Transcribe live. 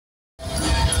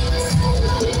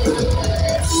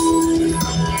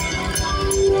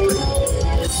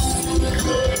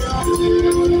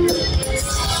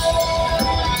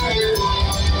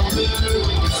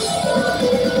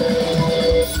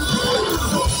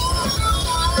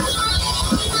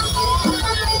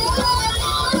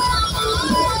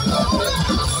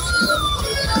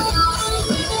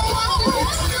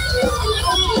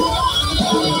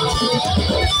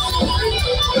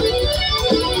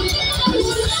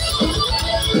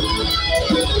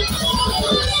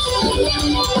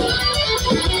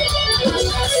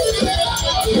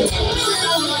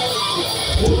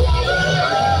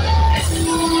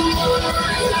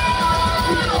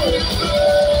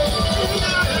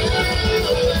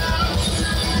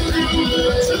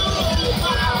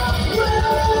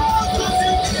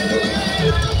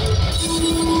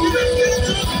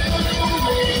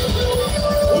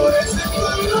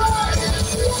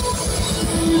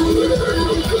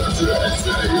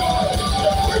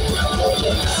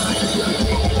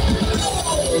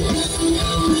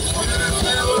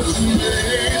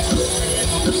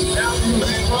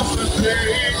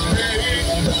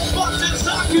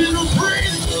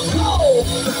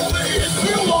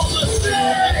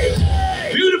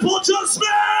Beautiful John Smith!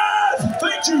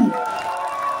 Thank you!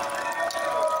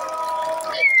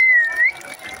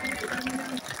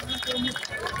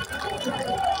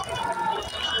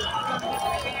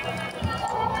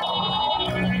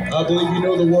 I believe you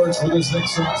know the words for this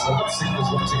next song, so let's sing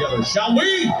this one together, shall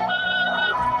we?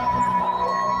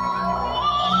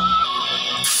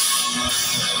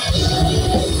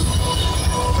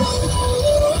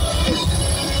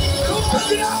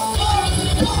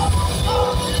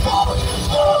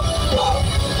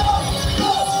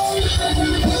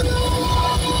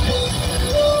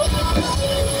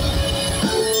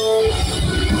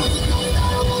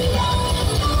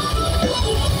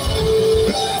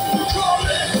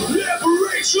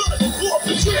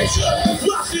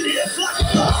 Lock it in, lock it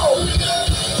down.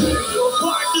 Your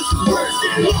mind is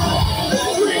bursting up.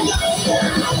 Bring that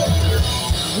down.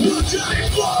 One giant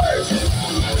fire.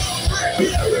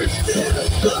 Break everything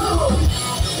down.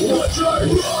 One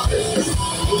giant rise.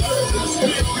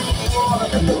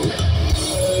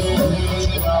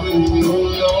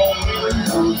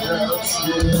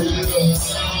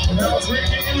 Now it's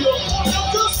ringing in the heart of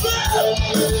the spell.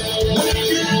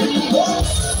 Waking up.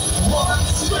 One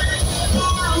straight.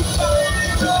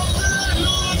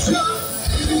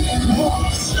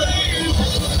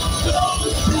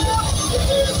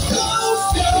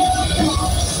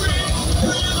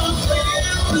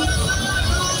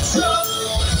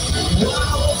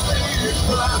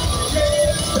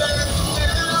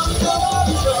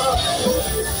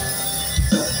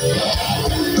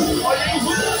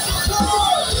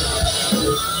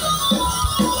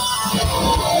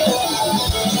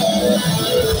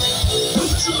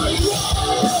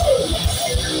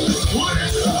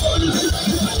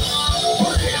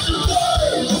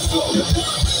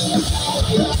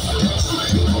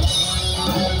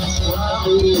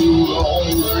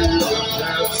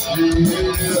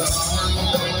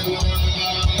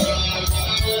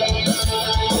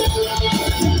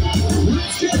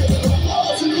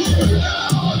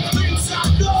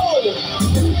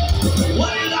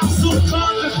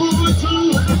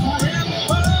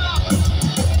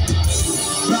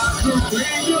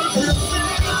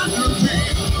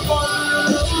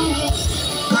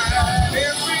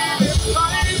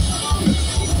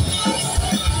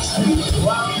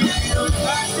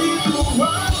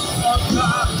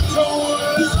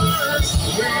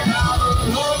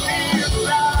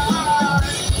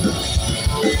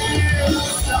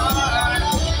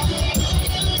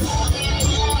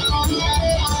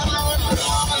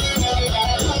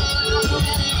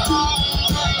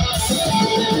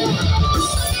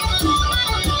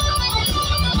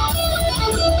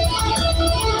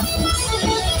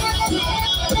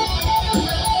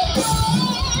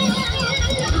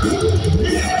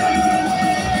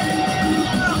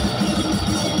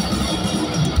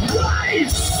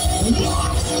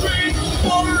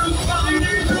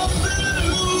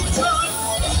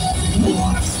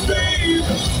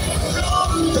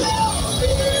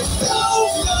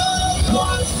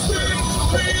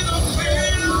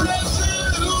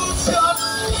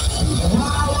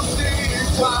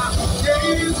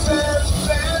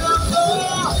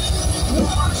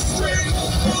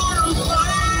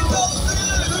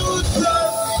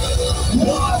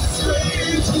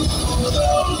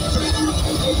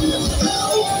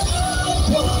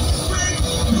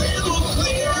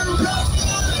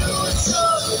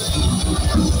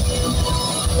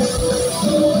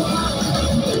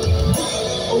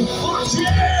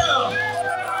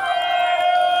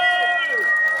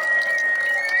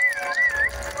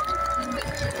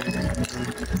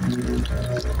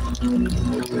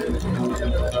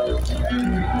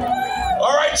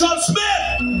 All right, John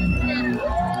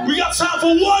Smith, we got time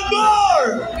for one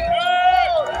more.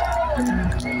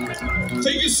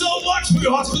 Thank you so much for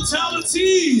your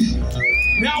hospitality.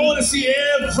 Now I want to see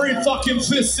every fucking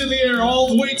fist in the air all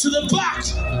the way to the back.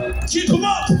 Keep them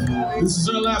up. This is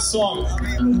our last song.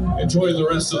 Enjoy the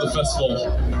rest of the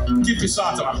festival. Keep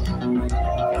pisata.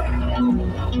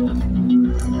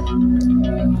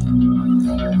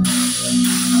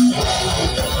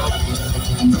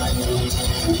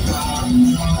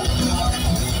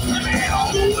 Let me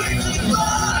all the way to the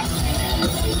back.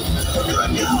 Here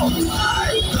we go.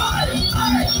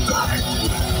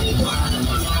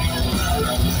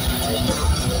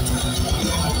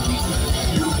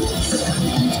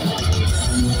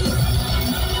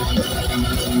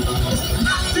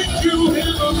 I think you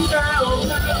hear them down.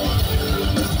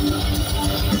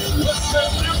 Listen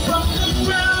from the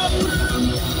ground.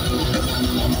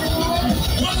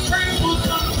 What tables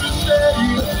understand?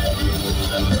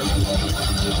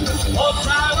 All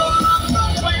tired of the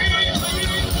complaining.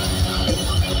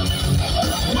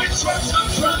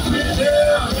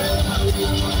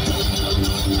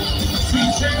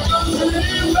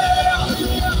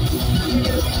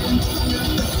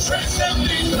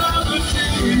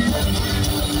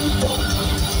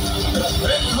 Are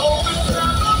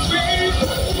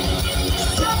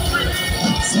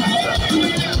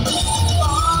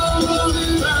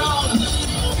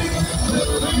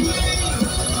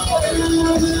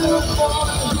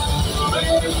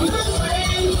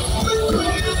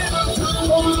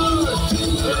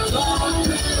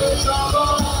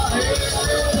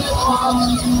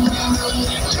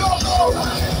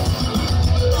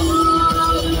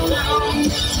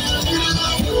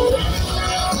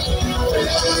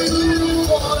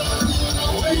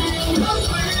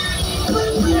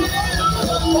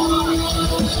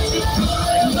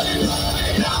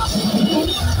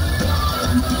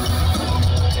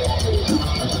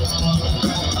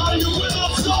you with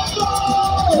us, somebody?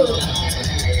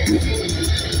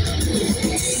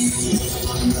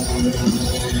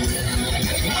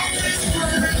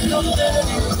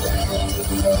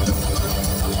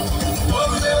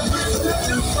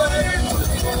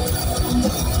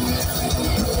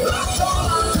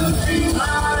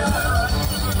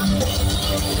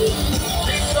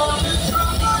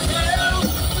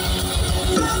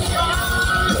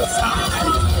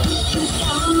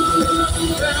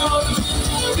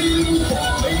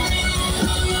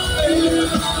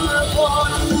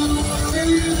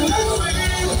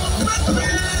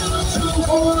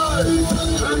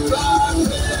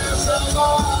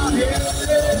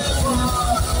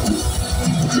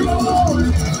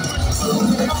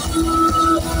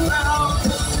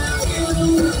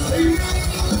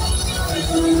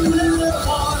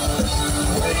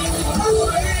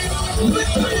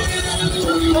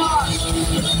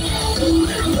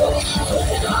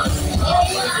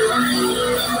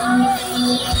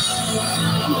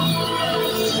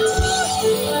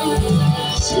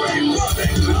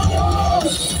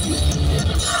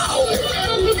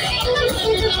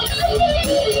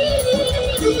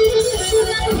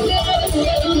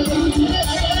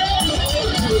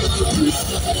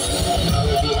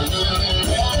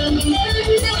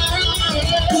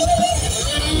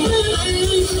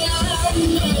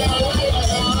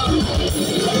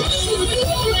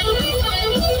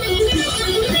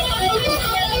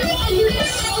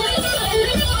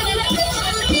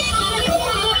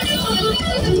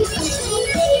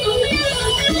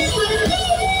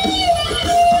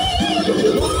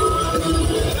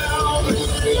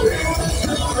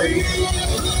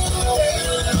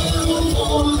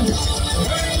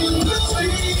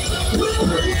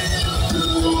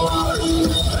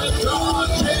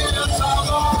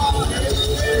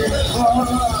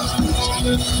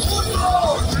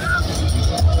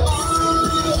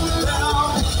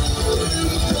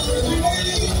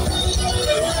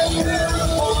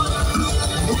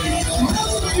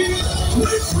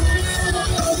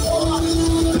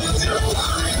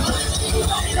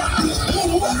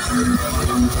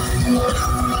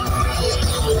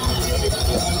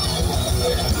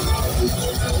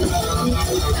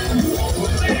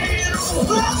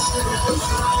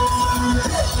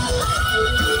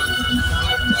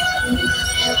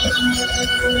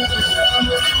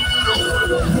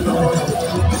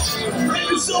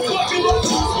 So fucking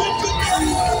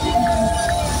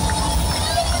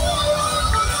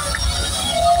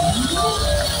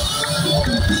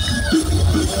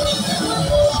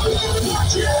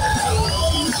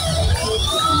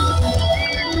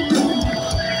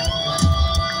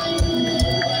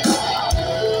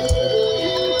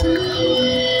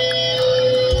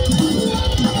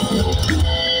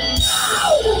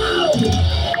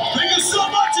thank you so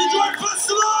much. Enjoy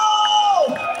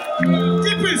festival.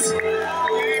 Keep it.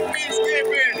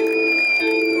 Keep it.